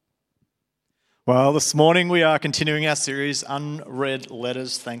Well, this morning we are continuing our series, Unread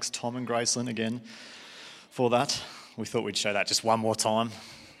Letters. Thanks, Tom and Gracelyn, again for that. We thought we'd show that just one more time,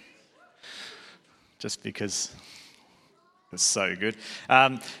 just because it's so good.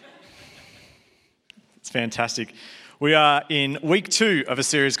 It's fantastic. We are in week 2 of a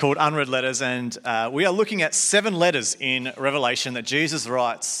series called Unread Letters, and we are looking at 7 letters in Revelation that Jesus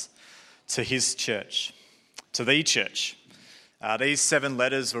writes to his church, to the church. These 7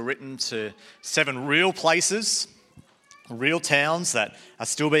 letters were written to 7 real places, real towns that are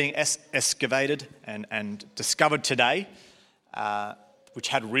still being excavated and discovered today, which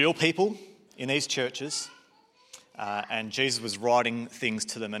had real people in these churches. And Jesus was writing things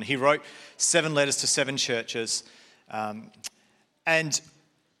to them. And he wrote 7 letters to 7 churches. And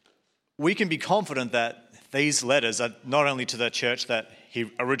we can be confident that these letters are not only to the church that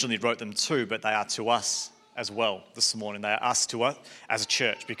he originally wrote them to, but they are to us as well this morning. They are us to us as a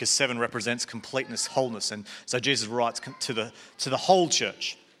church, because 7 represents completeness, wholeness, and so Jesus writes to the whole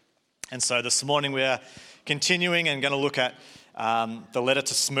church. And so this morning we are continuing and going to look at the letter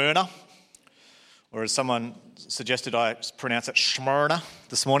to Smyrna, or as someone suggested I pronounce it Smyrna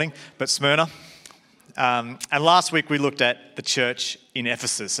this morning, but Smyrna. And last week we looked at the church in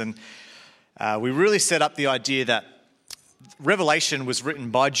Ephesus, and we really set up the idea that Revelation was written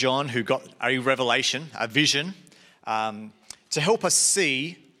by John, who got a revelation, a vision, to help us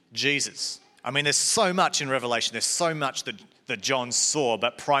see Jesus. I mean, there's so much in Revelation. There's so much that John saw,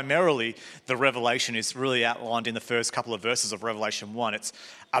 but primarily the revelation is really outlined in the first couple of verses of Revelation 1. It's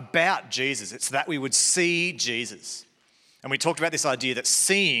about Jesus. It's that we would see Jesus. And we talked about this idea that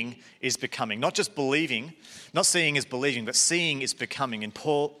seeing is becoming, not just believing, not seeing is believing, but seeing is becoming. And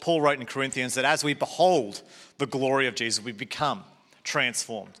Paul wrote in Corinthians that as we behold the glory of Jesus, we become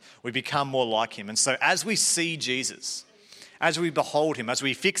transformed. We become more like him. And so as we see Jesus, as we behold him, as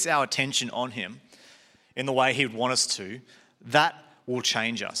we fix our attention on him in the way he would want us to, that will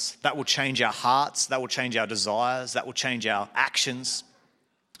change us. That will change our hearts. That will change our desires. That will change our actions.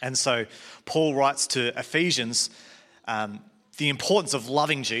 And so Paul writes to Ephesians the importance of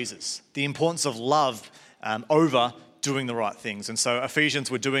loving Jesus, the importance of love over doing the right things. And so Ephesians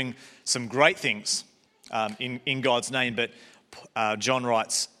were doing some great things in God's name, but John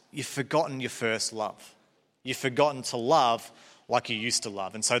writes, you've forgotten your first love. You've forgotten to love like you used to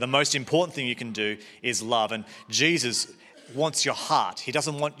love. And so the most important thing you can do is love. And Jesus wants your heart. He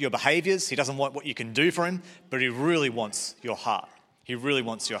doesn't want your behaviors. He doesn't want what you can do for him, but he really wants your heart. He really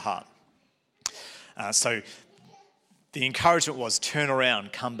wants your heart. So the encouragement was turn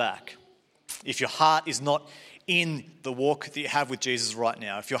around, come back. If your heart is not in the walk that you have with Jesus right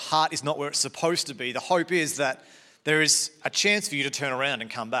now, if your heart is not where it's supposed to be, the hope is that there is a chance for you to turn around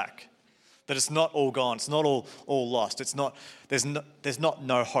and come back. That it's not all gone, it's not all lost. There's not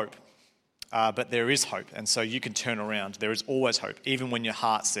no hope, but there is hope, and so you can turn around. There is always hope, even when your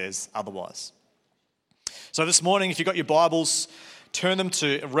heart says otherwise. So this morning, if you've got your Bibles, turn them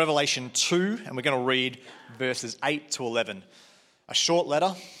to Revelation 2, and we're going to read verses 8 to 11. A short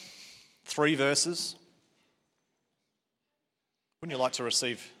letter, 3 verses. Wouldn't you like to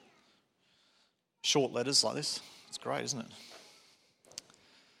receive short letters like this? It's great, isn't it?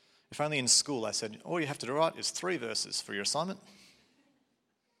 If only in school they said, all you have to write is 3 verses for your assignment.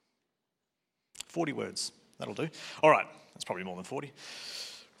 40 words, that'll do. All right, that's probably more than 40.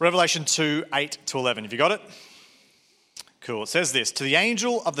 Revelation 2, 8 to 11. Have you got it? Cool. It says this, to the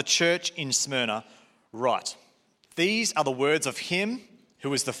angel of the church in Smyrna, write, these are the words of him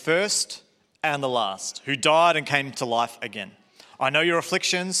who is the first and the last, who died and came to life again. I know your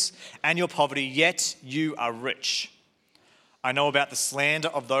afflictions and your poverty, yet you are rich. I know about the slander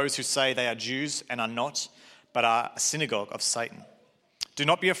of those who say they are Jews and are not, but are a synagogue of Satan. Do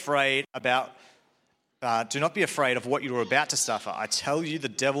not be afraid of what you are about to suffer. I tell you, the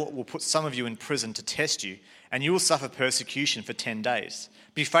devil will put some of you in prison to test you, and you will suffer persecution for 10 days.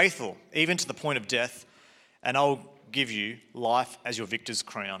 Be faithful, even to the point of death, and I will give you life as your victor's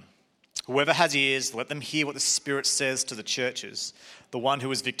crown. Whoever has ears, let them hear what the Spirit says to the churches. The one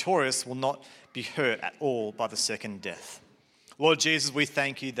who is victorious will not be hurt at all by the second death. Lord Jesus, we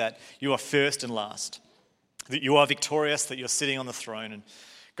thank you that you are first and last, that you are victorious, that you're sitting on the throne, and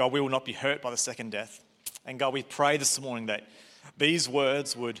God, we will not be hurt by the second death. And God, we pray this morning that these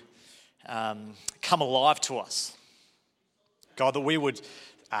words would come alive to us. God, that we would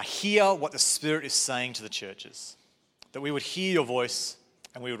hear what the Spirit is saying to the churches, that we would hear your voice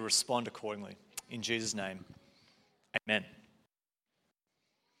and we would respond accordingly. In Jesus' name, amen.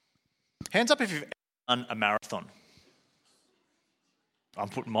 Hands up if you've ever done a marathon. I'm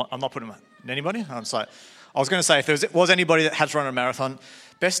not putting anybody. I was going to say, if there was anybody that has run a marathon,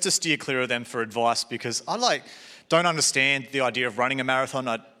 best to steer clear of them for advice, because I don't understand the idea of running a marathon.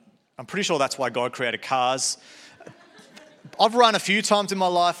 I'm pretty sure that's why God created cars. I've run a few times in my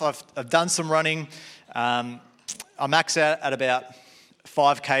life. I've done some running. I max out at about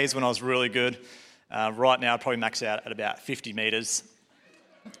 5Ks when I was really good. Right now, I'd probably max out at about 50 metres.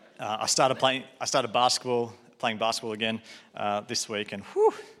 I started playing basketball again this week, and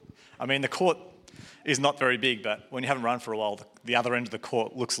the court is not very big, but when you haven't run for a while, the other end of the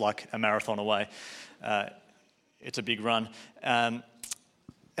court looks like a marathon away. It's a big run. And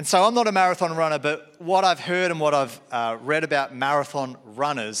so I'm not a marathon runner, but what I've heard and what I've read about marathon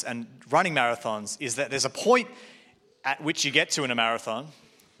runners and running marathons is that there's a point at which you get to in a marathon,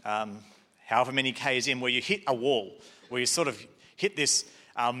 however many Ks in, where you hit a wall, where you sort of hit this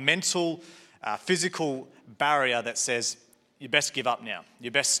mental, physical barrier that says, you best give up now, you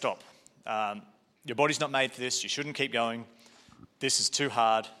best stop. Your body's not made for this, you shouldn't keep going, this is too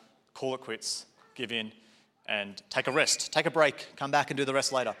hard, call it quits, give in, and take a rest, take a break, come back and do the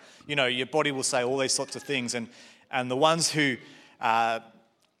rest later. Your body will say all these sorts of things, and the ones who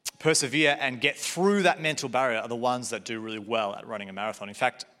persevere and get through that mental barrier are the ones that do really well at running a marathon. In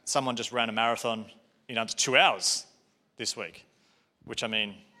fact, someone just ran a marathon in under 2 hours this week, which,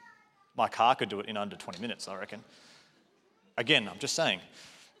 my car could do it in under 20 minutes, I reckon. Again, I'm just saying.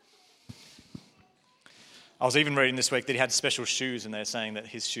 I was even reading this week that he had special shoes, and they're saying that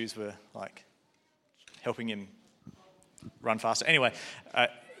his shoes were helping him run faster. Anyway,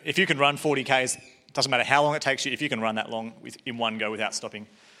 if you can run 40 Ks, doesn't matter how long it takes you, if you can run that long in one go without stopping,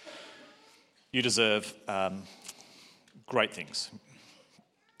 you deserve great things,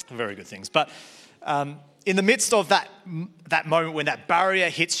 very good things. But in the midst of that moment when that barrier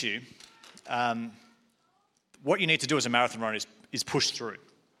hits you, what you need to do as a marathon runner is push through.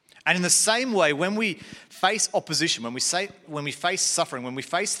 And in the same way, when we face opposition, when we face suffering, when we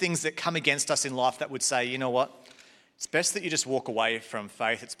face things that come against us in life that would say, you know what, it's best that you just walk away from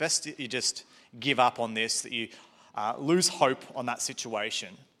faith. It's best that you just give up on this, that you lose hope on that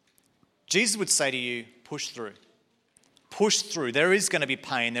situation. Jesus would say to you, push through. Push through. There is going to be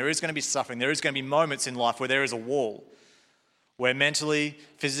pain. There is going to be suffering. There is going to be moments in life where there is a wall, where mentally,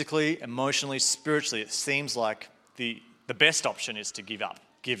 physically, emotionally, spiritually, it seems like the best option is to give up,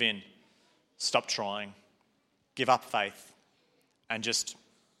 give in, stop trying, give up faith, and just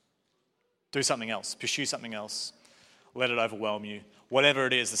do something else, pursue something else, let it overwhelm you, whatever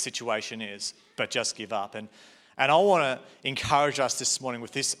it is the situation is, but just give up. And I want to encourage us this morning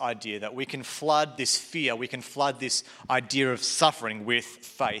with this idea that we can flood this fear, we can flood this idea of suffering with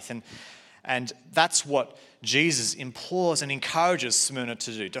faith. And that's what Jesus implores and encourages Smyrna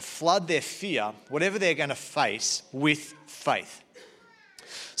to do, to flood their fear, whatever they're going to face, with faith.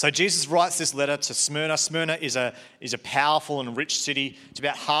 So Jesus writes this letter to Smyrna. Smyrna is a powerful and rich city. It's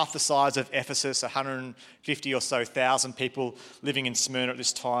about half the size of Ephesus, 150 or so thousand people living in Smyrna at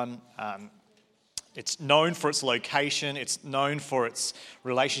this time. It's known for its location. It's known for its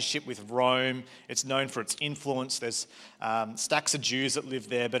relationship with Rome. It's known for its influence. There's stacks of Jews that live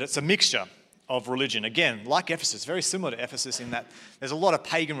there, but it's a mixture of religion. Again, like Ephesus, very similar to Ephesus in that there's a lot of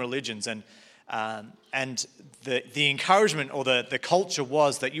pagan religions, and the encouragement or the culture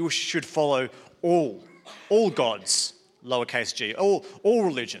was that you should follow all gods, lowercase g, all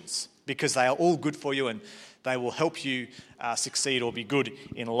religions, because they are all good for you and they will help you succeed or be good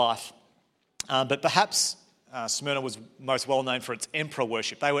in life. But perhaps Smyrna was most well known for its emperor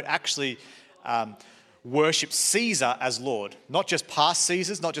worship. They would actually worship Caesar as Lord, not just past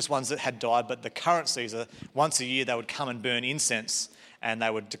Caesars, not just ones that had died, but the current Caesar. Once a year they would come and burn incense and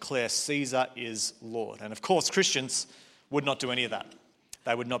they would declare Caesar is Lord. And of course, Christians would not do any of that.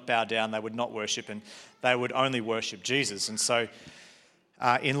 They would not bow down, they would not worship, and they would only worship Jesus. And so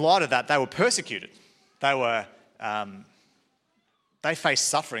in light of that, they were persecuted. They faced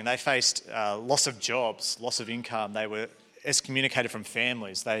suffering. They faced loss of jobs, loss of income. They were excommunicated from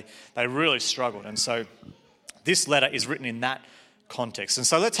families. They really struggled. And so this letter is written in that context. And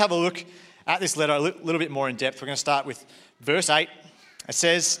so let's have a look at this letter a little bit more in depth. We're going to start with verse 8. It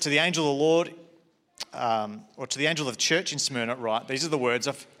says, to the angel of the Lord, or to the angel of the church in Smyrna, write, these are the words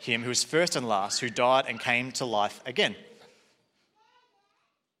of him who is first and last, who died and came to life again.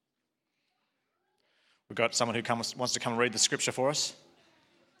 We've got someone who wants to come and read the scripture for us.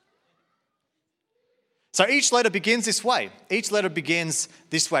 So each letter begins this way. Each letter begins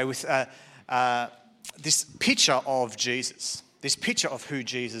this way with this picture of Jesus, this picture of who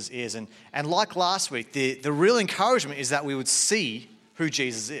Jesus is. And like last week, the real encouragement is that we would see who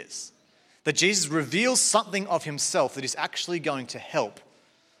Jesus is. That Jesus reveals something of himself that is actually going to help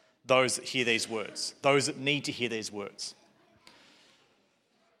those that hear these words, those that need to hear these words.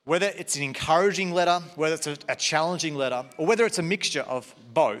 Whether it's an encouraging letter, whether it's a challenging letter, or whether it's a mixture of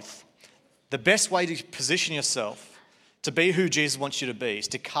both, the best way to position yourself to be who Jesus wants you to be is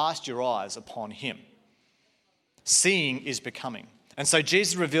to cast your eyes upon him. Seeing is becoming. And so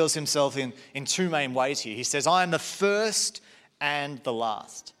Jesus reveals himself in two main ways here. He says, I am the first and the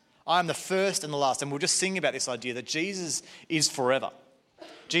last. I am the first and the last. And we'll just sing about this idea that Jesus is forever.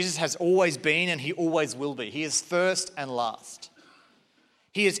 Jesus has always been and he always will be. He is first and last.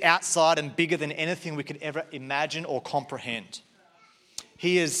 He is outside and bigger than anything we could ever imagine or comprehend.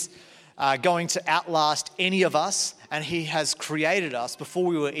 He is going to outlast any of us, and he has created us before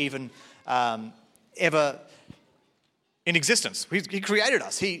we were even ever in existence. He created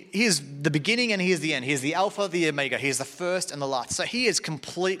us. He is the beginning and he is the end. He is the Alpha, the Omega. He is the first and the last. So he is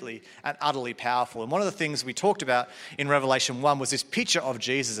completely and utterly powerful. And one of the things we talked about in Revelation 1 was this picture of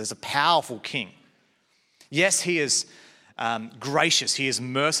Jesus as a powerful king. Yes, he is gracious, he is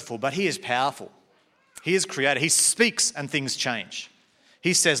merciful, but he is powerful. He is creator. He speaks and things change.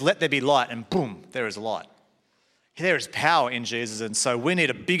 He says, let there be light, and boom, there is light. There is power in Jesus, and so we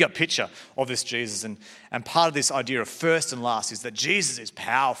need a bigger picture of this Jesus. And part of this idea of first and last is that Jesus is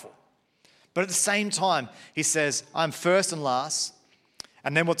powerful. But at the same time, he says, I'm first and last.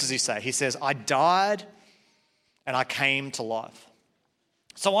 And then what does he say? He says, I died and I came to life.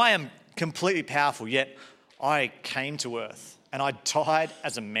 So I am completely powerful, yet I came to earth and I died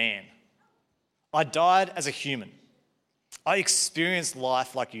as a man. I died as a human. I experienced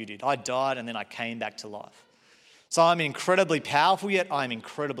life like you did. I died and then I came back to life. So I'm incredibly powerful, yet I'm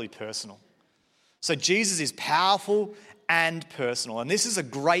incredibly personal. So Jesus is powerful and personal. And this is a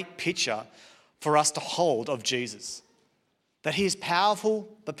great picture for us to hold of Jesus. That he is powerful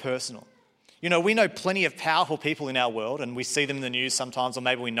but personal. You know, we know plenty of powerful people in our world, and we see them in the news sometimes, or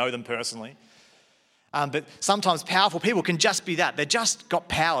maybe we know them personally. But sometimes powerful people can just be that. They just got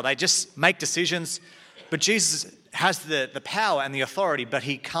power. They just make decisions. But Jesus has the power and the authority, but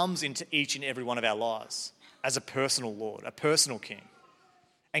he comes into each and every one of our lives as a personal Lord, a personal King,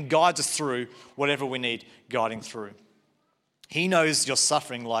 and guides us through whatever we need guiding through. He knows your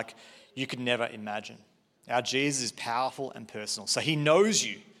suffering like you could never imagine. Our Jesus is powerful and personal. So he knows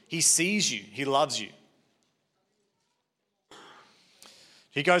you. He sees you. He loves you.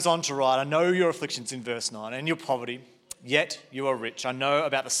 He goes on to write, I know your afflictions in verse 9 and your poverty, yet you are rich. I know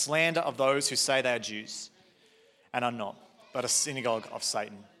about the slander of those who say they are Jews and are not, but a synagogue of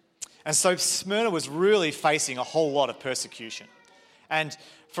Satan. And so Smyrna was really facing a whole lot of persecution. And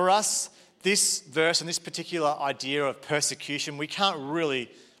for us, this verse and this particular idea of persecution, we can't really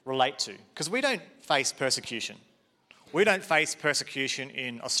relate to because we don't face persecution. We don't face persecution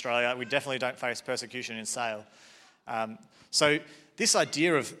in Australia. We definitely don't face persecution in Sale. So this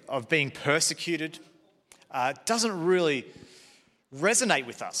idea of being persecuted doesn't really resonate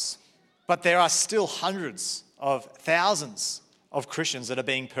with us. But there are still hundreds of thousands of Christians that are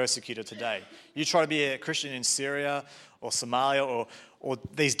being persecuted today. You try to be a Christian in Syria or Somalia or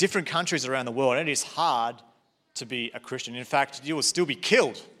these different countries around the world, and it is hard to be a Christian. In fact, you will still be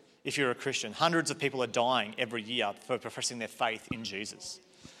killed if you're a Christian. Hundreds of people are dying every year for professing their faith in Jesus.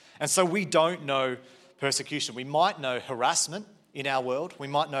 And so we don't know persecution. We might know harassment in our world. We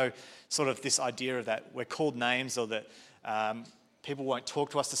might know sort of this idea of that we're called names, or that people won't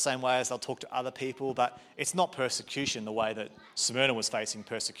talk to us the same way as they'll talk to other people, but it's not persecution the way that Smyrna was facing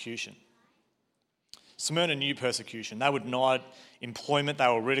persecution. Smyrna knew persecution. They were denied employment. They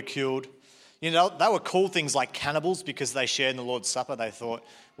were ridiculed. You know, they were called things like cannibals because they shared in the Lord's Supper. They thought,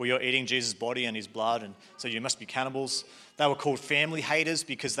 well, you're eating Jesus' body and his blood, and so you must be cannibals. They were called family haters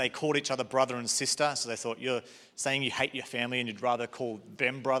because they called each other brother and sister. So they thought, you're saying you hate your family and you'd rather call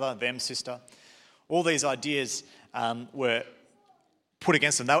them brother, them sister. All these ideas were put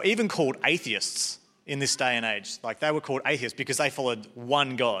against them. They were even called atheists in this day and age. Like, they were called atheists because they followed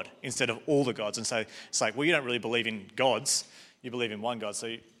one God instead of all the gods. And so it's like, well, you don't really believe in gods. You believe in one God, so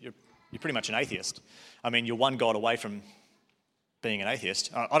you're pretty much an atheist. I mean, you're one God away from being an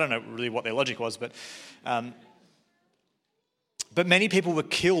atheist. I don't know really what their logic was, but many people were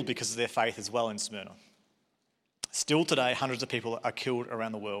killed because of their faith as well in Smyrna. Still today, hundreds of people are killed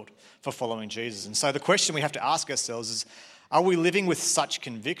around the world for following Jesus. And so the question we have to ask ourselves is, are we living with such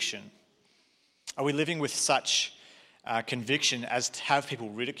conviction? Are we living with such conviction as to have people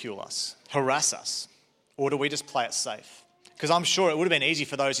ridicule us, harass us? Or do we just play it safe? Because I'm sure it would have been easy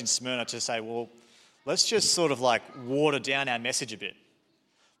for those in Smyrna to say, well, let's just sort of like water down our message a bit.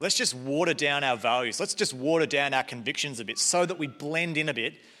 Let's just water down our values. Let's just water down our convictions a bit so that we blend in a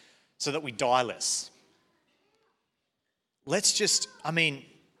bit, so that we die less.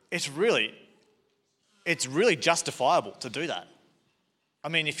 it's really justifiable to do that. I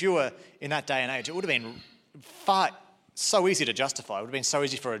mean, if you were in that day and age, it would have been so easy to justify. It would have been so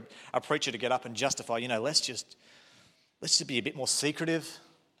easy for a preacher to get up and justify, let's just be a bit more secretive.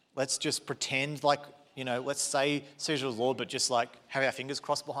 Let's just pretend like, let's say Caesar is Lord, but just like have our fingers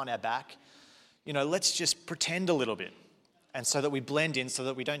crossed behind our back. Let's just pretend a little bit, and so that we blend in so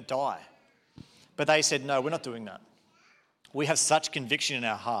that we don't die. But they said, no, we're not doing that. We have such conviction in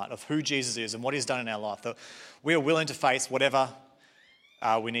our heart of who Jesus is and what he's done in our life that we are willing to face whatever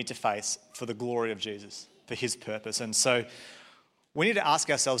we need to face for the glory of Jesus, for his purpose. And so we need to ask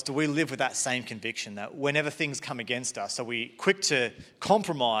ourselves, do we live with that same conviction that whenever things come against us, are we quick to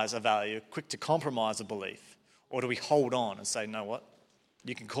compromise a value, quick to compromise a belief? Or do we hold on and say, no, what?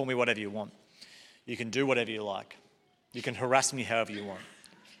 You can call me whatever you want. You can do whatever you like. You can harass me however you want.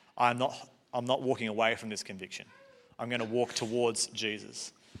 I'm not walking away from this conviction. I'm going to walk towards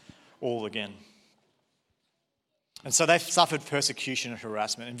Jesus all again. And so they've suffered persecution and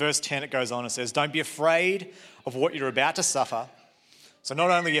harassment. In verse 10 it goes on and says, don't be afraid of what you're about to suffer. So not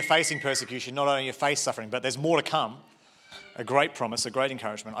only are you facing persecution, not only you face suffering, but there's more to come. A great promise, a great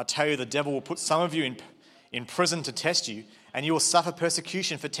encouragement. I tell you, the devil will put some of you in prison to test you, and you will suffer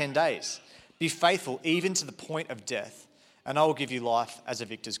persecution for 10 days. Be faithful even to the point of death, and I will give you life as a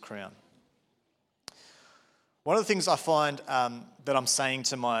victor's crown. One of the things I find that I'm saying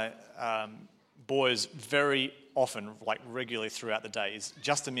to my boys very often, like regularly throughout the day, is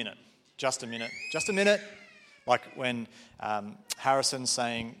just a minute, just a minute, just a minute. Like when Harrison's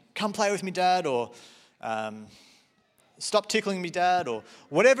saying, come play with me, Dad, or stop tickling me, Dad, or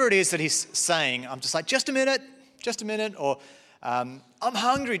whatever it is that he's saying, I'm just like, just a minute, or I'm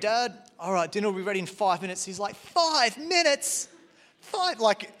hungry, Dad. All right, dinner will be ready in 5 minutes. He's like, 5 minutes?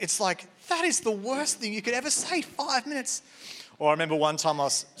 It's like, that is the worst thing you could ever say, 5 minutes. Or I remember one time I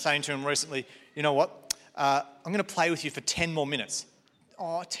was saying to him recently, you know what, I'm going to play with you for 10 more minutes.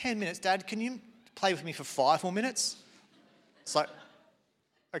 Oh, 10 minutes, Dad, can you play with me for 5 more minutes? It's like,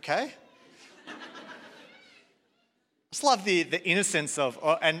 okay. I just love the innocence of,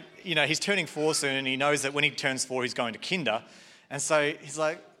 and he's turning 4 soon, and he knows that when he turns 4, he's going to kinder. And so he's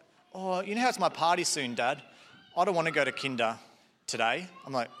like, oh, you know how it's my party soon, Dad? I don't want to go to kinder today.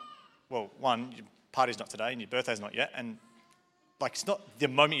 I'm like, well, one, your party's not today, and your birthday's not yet, and it's not the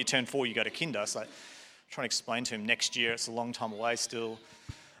moment you turn 4 you go to kinder. So I'm trying to explain to him next year, it's a long time away still.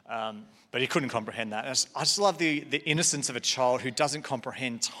 But he couldn't comprehend that. And I just love the innocence of a child who doesn't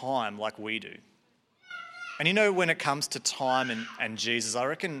comprehend time like we do. And when it comes to time and Jesus, I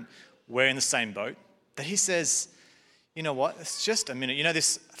reckon we're in the same boat. That he says, you know what, it's just a minute.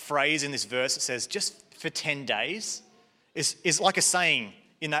 This phrase in this verse that says just for 10 days is like a saying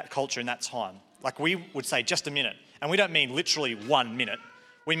in that culture, in that time. Like we would say just a minute. And we don't mean literally 1 minute.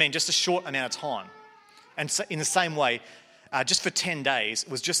 We mean just a short amount of time. And so in the same way, just for 10 days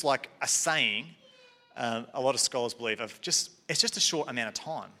was just like a saying, a lot of scholars believe, it's just a short amount of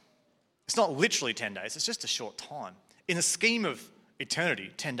time. It's not literally 10 days, it's just a short time. In the scheme of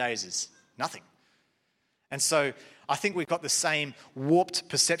eternity, 10 days is nothing. And so I think we've got the same warped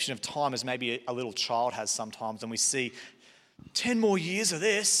perception of time as maybe a little child has sometimes, and we see 10 more years of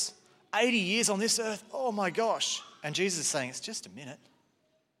this, 80 years on this earth, oh my gosh. And Jesus is saying, it's just a minute.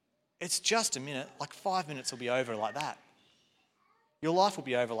 It's just a minute, like 5 minutes will be over like that. Your life will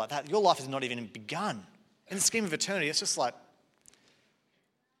be over like that. Your life has not even begun. In the scheme of eternity, it's just like,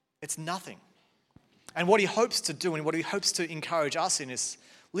 it's nothing. And what he hopes to do and what he hopes to encourage us in is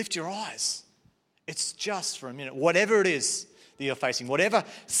lift your eyes. It's just for a minute. Whatever it is that you're facing, whatever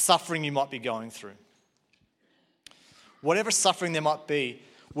suffering you might be going through, whatever suffering there might be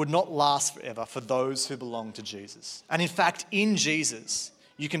would not last forever for those who belong to Jesus. And in fact, in Jesus,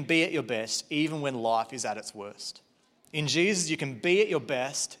 you can be at your best even when life is at its worst. In Jesus, you can be at your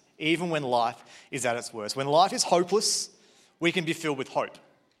best even when life is at its worst. When life is hopeless, we can be filled with hope.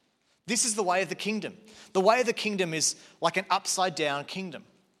 This is the way of the kingdom. The way of the kingdom is like an upside-down kingdom.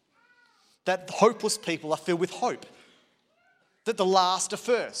 That hopeless people are filled with hope. That the last are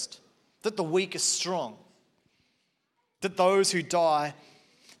first. That the weak are strong. That those who die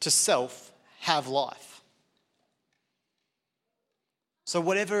to self have life. So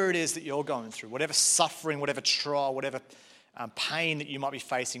whatever it is that you're going through, whatever suffering, whatever trial, whatever pain that you might be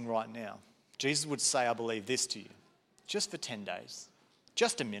facing right now, Jesus would say, I believe this to you, just for 10 days,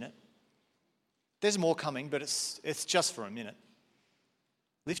 just a minute. There's more coming, but it's just for a minute.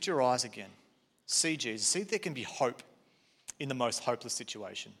 Lift your eyes again. See Jesus. See there can be hope in the most hopeless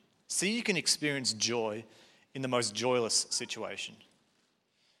situation. See you can experience joy in the most joyless situation.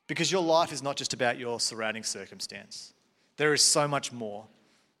 Because your life is not just about your surrounding circumstance. There is so much more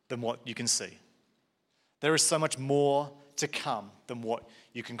than what you can see. There is so much more to come than what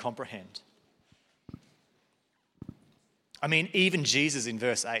you can comprehend. I mean, even Jesus in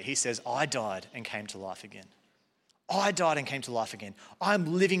verse 8, he says, I died and came to life again. I died and came to life again.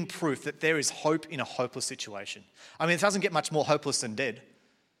 I'm living proof that there is hope in a hopeless situation. I mean, it doesn't get much more hopeless than dead.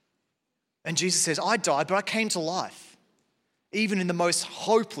 And Jesus says, I died, but I came to life. Even in the most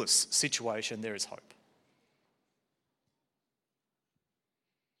hopeless situation, there is hope.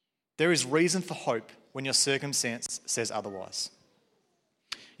 There is reason for hope when your circumstance says otherwise.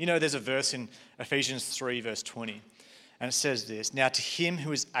 You know, there's a verse in Ephesians 3, verse 20, and it says this, now to him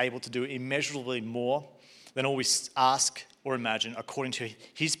who is able to do immeasurably more than all we ask or imagine, according to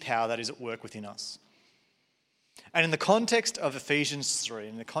his power that is at work within us. And in the context of Ephesians 3,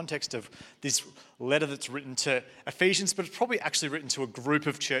 in the context of this letter that's written to Ephesians, but it's probably actually written to a group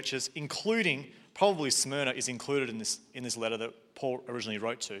of churches, including, probably Smyrna is included in this letter that Paul originally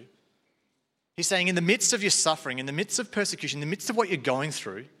wrote to. He's saying in the midst of your suffering, in the midst of persecution, in the midst of what you're going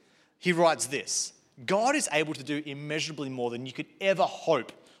through, he writes this, God is able to do immeasurably more than you could ever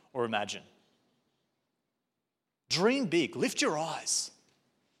hope or imagine. Dream big, lift your eyes.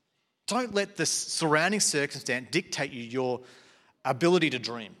 Don't let the surrounding circumstance dictate you your ability to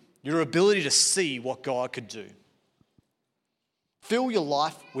dream, your ability to see what God could do. Fill your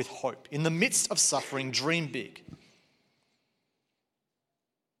life with hope. In the midst of suffering, dream big.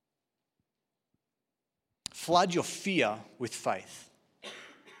 Flood your fear with faith.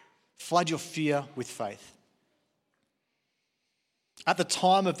 Flood your fear with faith. At the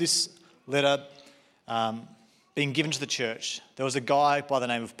time of this letter being given to the church, there was a guy by the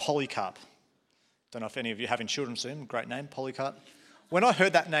name of Polycarp. Don't know if any of you having children soon. Great name, Polycarp. When I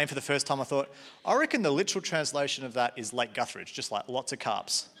heard that name for the first time, I thought, I reckon the literal translation of that is Lake Guthridge, just like lots of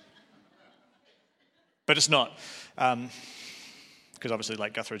carps. But it's not, because obviously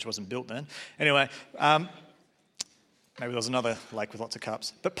Lake Guthridge wasn't built then. Anyway, maybe there was another lake with lots of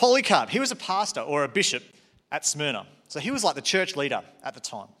carps. But Polycarp, he was a pastor or a bishop at Smyrna. So he was like the church leader at the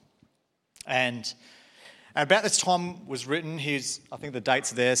time. And about this time was written, I think the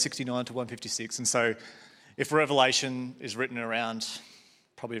date's there, 69 to 156. And so if Revelation is written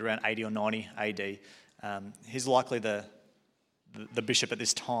probably around 80 or 90 AD, he's likely the bishop at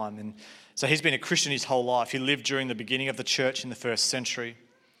this time. And so he's been a Christian his whole life. He lived during the beginning of the church in the first century.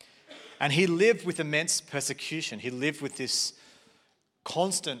 And he lived with immense persecution. He lived with this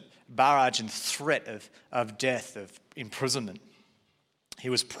constant barrage and threat of death, of imprisonment. He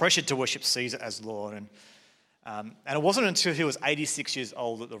was pressured to worship Caesar as Lord. And it wasn't until he was 86 years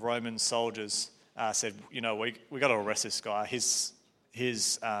old that the Roman soldiers said, you know, we got to arrest this guy.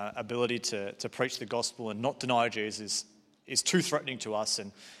 His ability to preach the gospel and not deny Jesus is too threatening to us,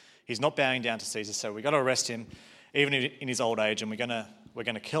 and he's not bowing down to Caesar. So we got to arrest him, even in his old age, and we're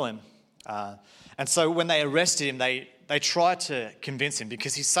gonna kill him. And so when they arrested him, they tried to convince him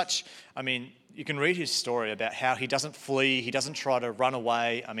because he's such. I mean, you can read his story about how he doesn't flee, he doesn't try to run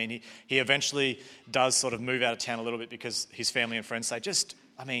away. I mean, he eventually does sort of move out of town a little bit because his family and friends say,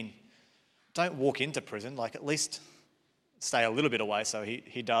 don't walk into prison, like at least stay a little bit away. So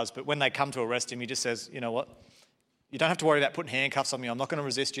he does. But when they come to arrest him, he just says, you know what? You don't have to worry about putting handcuffs on me. I'm not going to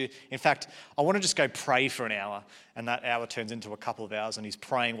resist you. In fact, I want to just go pray for an hour. And that hour turns into a couple of hours and he's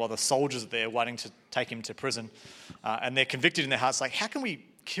praying while the soldiers are there waiting to take him to prison. And they're convicted in their hearts, like, how can we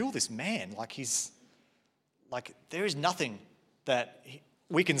kill this man? There is nothing that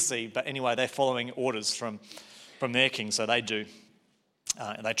we can see. But anyway, they're following orders from their king, so they do.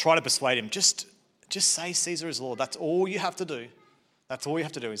 And they try to persuade him, just say Caesar is Lord. That's all you have to do. That's all you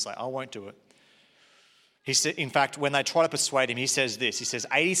have to do. He's like, I won't do it. He said, in fact, when they try to persuade him, he says this. He says,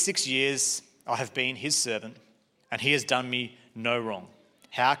 86 years I have been his servant, and he has done me no wrong.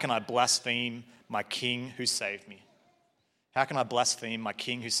 How can I blaspheme my king who saved me? How can I blaspheme my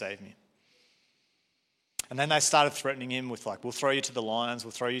king who saved me? And then they started threatening him with we'll throw you to the lions, we'll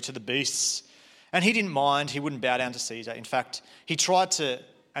throw you to the beasts. And he didn't mind. He wouldn't bow down to Caesar. In fact, he tried to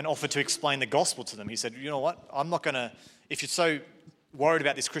and offered to explain the gospel to them. He said, you know what? I'm not going to, if you're so worried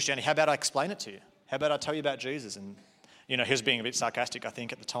about this Christianity, how about I explain it to you? How about I tell you about Jesus? And, he was being a bit sarcastic, I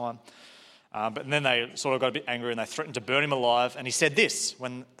think, at the time. But then they sort of got a bit angry and they threatened to burn him alive. And he said this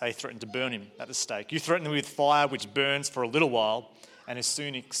when they threatened to burn him at the stake. You threaten me with fire which burns for a little while and is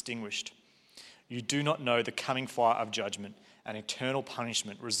soon extinguished. You do not know the coming fire of judgment and eternal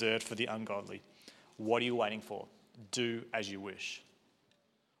punishment reserved for the ungodly. What are you waiting for? Do as you wish.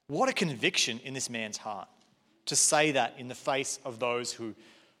 What a conviction in this man's heart to say that in the face of those who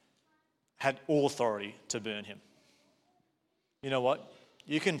had all authority to burn him. You know what?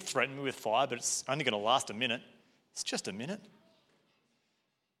 You can threaten me with fire, but it's only going to last a minute. It's just a minute.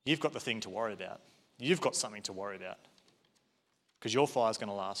 you've got the thing to worry about. You've got something to worry about because your fire's going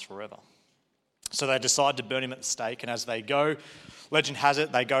to last forever. So they decide to burn him at the stake, and as they go, legend has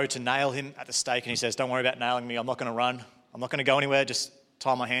it, they go to nail him at the stake, and he says, "Don't worry about nailing me. I'm not going to run. I'm not going to go anywhere. Just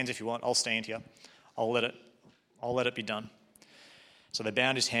tie my hands if you want. I'll stand here. I'll let it be done." So they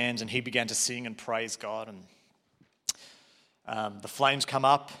bound his hands, and he began to sing and praise God. And the flames come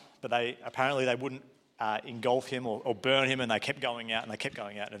up, but they wouldn't engulf him or burn him, and they kept going out, and they kept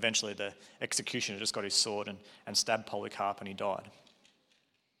going out. And eventually the executioner just got his sword and stabbed Polycarp, and he died.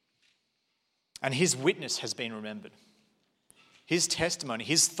 And his witness has been remembered. His testimony,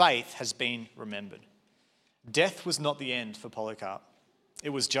 his faith has been remembered. Death was not the end for Polycarp. It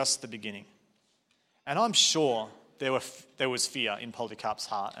was just the beginning. And I'm sure there was fear in Polycarp's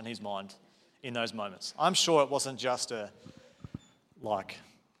heart and his mind in those moments. I'm sure it wasn't just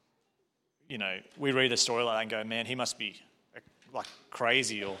we read a story like that and go, man, he must be like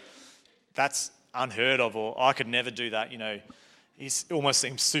crazy, or that's unheard of, or I could never do that, He almost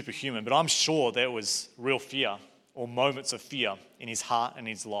seems superhuman, but I'm sure there was real fear or moments of fear in his heart and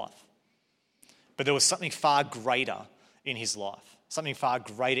his life. But there was something far greater in his life, something far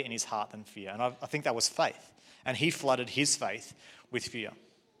greater in his heart than fear. And I think that was faith. And he flooded his faith with fear.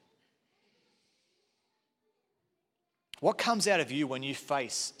 What comes out of you when you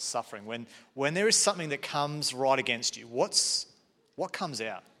face suffering? When there is something that comes right against you, what comes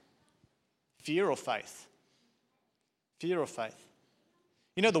out? Fear or faith? Fear or faith?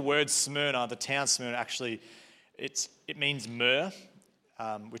 The word Smyrna, the town Smyrna, actually, it means myrrh,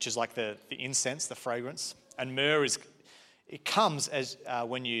 which is like the incense, the fragrance. And myrrh it comes as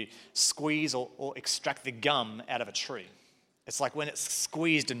when you squeeze or extract the gum out of a tree. It's like when it's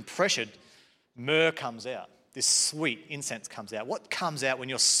squeezed and pressured, myrrh comes out. This sweet incense comes out. What comes out when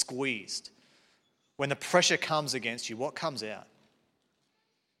you're squeezed? When the pressure comes against you, what comes out?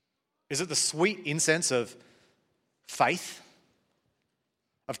 Is it the sweet incense of faith,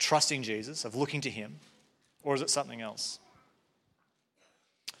 of trusting Jesus, of looking to him, or is it something else?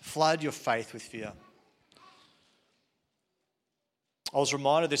 Flood your faith with fear. I was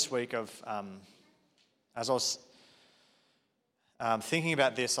reminded this week of, as I was thinking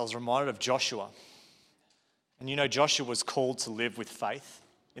about this, I was reminded of Joshua. And Joshua was called to live with faith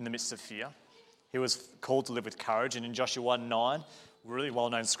in the midst of fear. He was called to live with courage. And in Joshua 1:9, really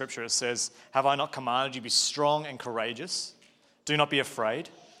well-known scripture, it says, "Have I not commanded you, be strong and courageous? Do not be afraid.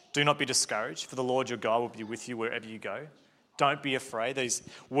 Do not be discouraged, for the Lord your God will be with you wherever you go." Don't be afraid. These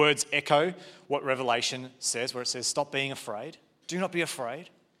words echo what Revelation says, where it says, stop being afraid. Do not be afraid.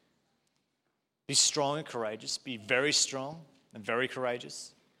 Be strong and courageous. Be very strong and very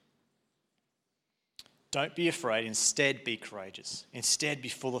courageous. Don't be afraid. Instead, be courageous. Instead, be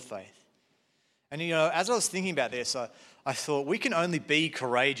full of faith. And as I was thinking about this, I thought we can only be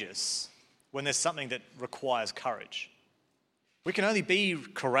courageous when there's something that requires courage. We can only be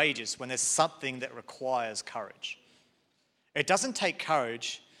courageous when there's something that requires courage. It doesn't take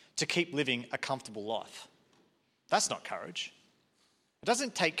courage to keep living a comfortable life. That's not courage. It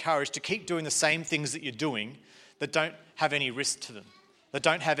doesn't take courage to keep doing the same things that you're doing that don't have any risk to them, that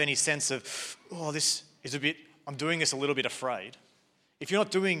don't have any sense of, I'm doing this a little bit afraid. If you're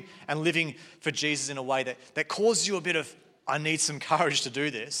not doing and living for Jesus in a way that causes you a bit of, I need some courage to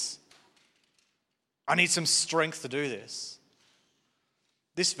do this. I need some strength to do this.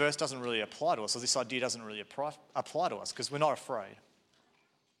 This verse doesn't really apply to us, or this idea doesn't really apply to us because we're not afraid.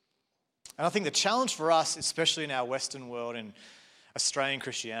 And I think the challenge for us, especially in our Western world and Australian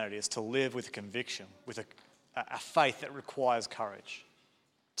Christianity, is to live with conviction, with a faith that requires courage.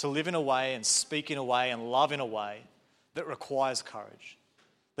 To live in a way and speak in a way and love in a way that requires courage,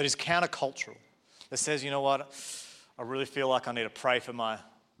 that is countercultural, that says, I really feel like I need to pray for my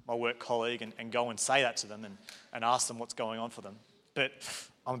work colleague and go and say that to them and ask them what's going on for them. But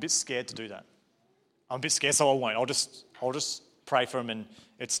I'm a bit scared to do that. I'm a bit scared, so I won't. I'll just pray for them, and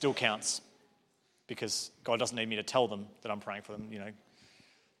it still counts because God doesn't need me to tell them that I'm praying for them. And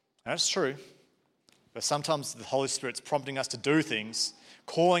that's true. But sometimes the Holy Spirit's prompting us to do things,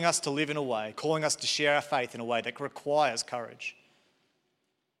 calling us to live in a way, calling us to share our faith in a way that requires courage.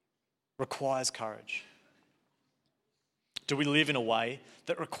 Requires courage. Do we live in a way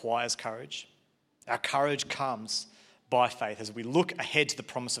that requires courage? Our courage comes by faith as we look ahead to the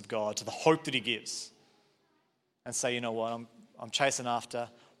promise of God, to the hope that he gives, and say, I'm chasing after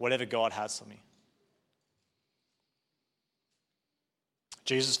whatever God has for me.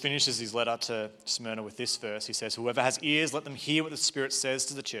 Jesus finishes his letter to Smyrna with this verse. He says, "Whoever has ears, let them hear what the Spirit says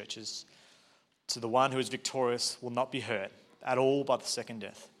to the churches. To the one who is victorious will not be hurt at all by the second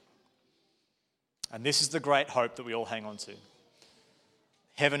death." And this is the great hope that we all hang on to.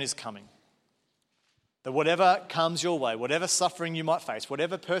 heaven is coming. That whatever comes your way, whatever suffering you might face,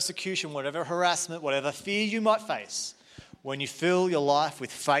 whatever persecution, whatever harassment, whatever fear you might face, when you fill your life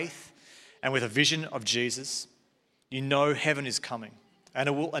with faith and with a vision of Jesus, you know heaven is coming. And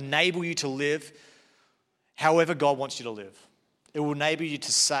it will enable you to live however God wants you to live. It will enable you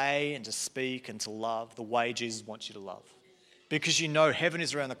to say and to speak and to love the way Jesus wants you to love. Because you know heaven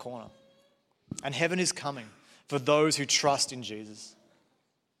is around the corner. And heaven is coming for those who trust in Jesus.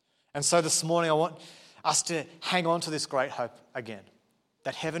 And so this morning I want us to hang on to this great hope again.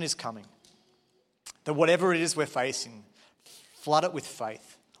 That heaven is coming. That whatever it is we're facing, flood it with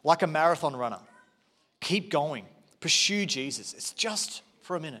faith. Like a marathon runner. Keep going. Pursue Jesus. It's just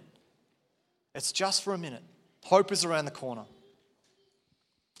for a minute. It's just for a minute. Hope is around the corner.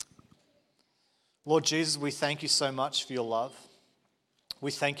 Lord Jesus, we thank you so much for your love.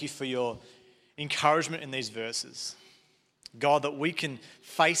 We thank you for your encouragement in these verses. God, that we can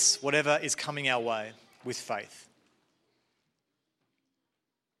face whatever is coming our way with faith.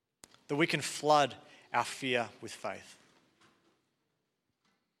 That we can flood our fear with faith.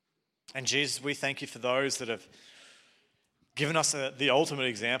 And Jesus, we thank you for those that have given us the ultimate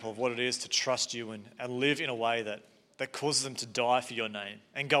example of what it is to trust you and live in a way that causes them to die for your name.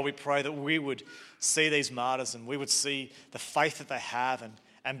 And God, we pray that we would see these martyrs and we would see the faith that they have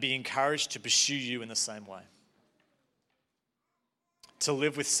and be encouraged to pursue you in the same way. To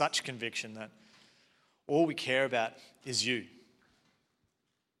live with such conviction that all we care about is you,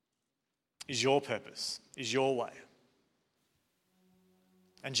 is your purpose, is your way.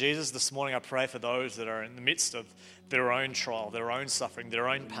 And Jesus, this morning I pray for those that are in the midst of their own trial, their own suffering, their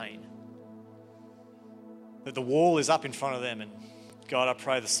own pain. That the wall is up in front of them. And God, I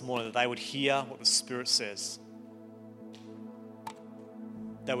pray this morning that they would hear what the Spirit says.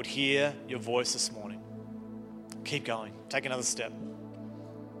 They would hear your voice this morning. Keep going. Take another step.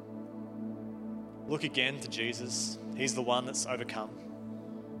 Look again to Jesus. He's the one that's overcome.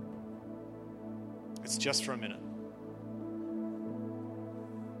 It's just for a minute.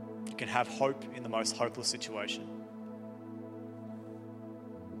 You can have hope in the most hopeless situation.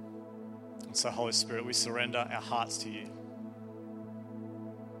 And so, Holy Spirit, we surrender our hearts to you.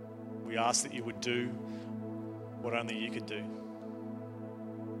 We ask that you would do what only you could do.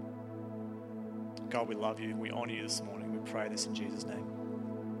 God, we love you. We honor you this morning. We pray this in Jesus' name.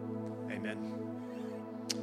 Amen.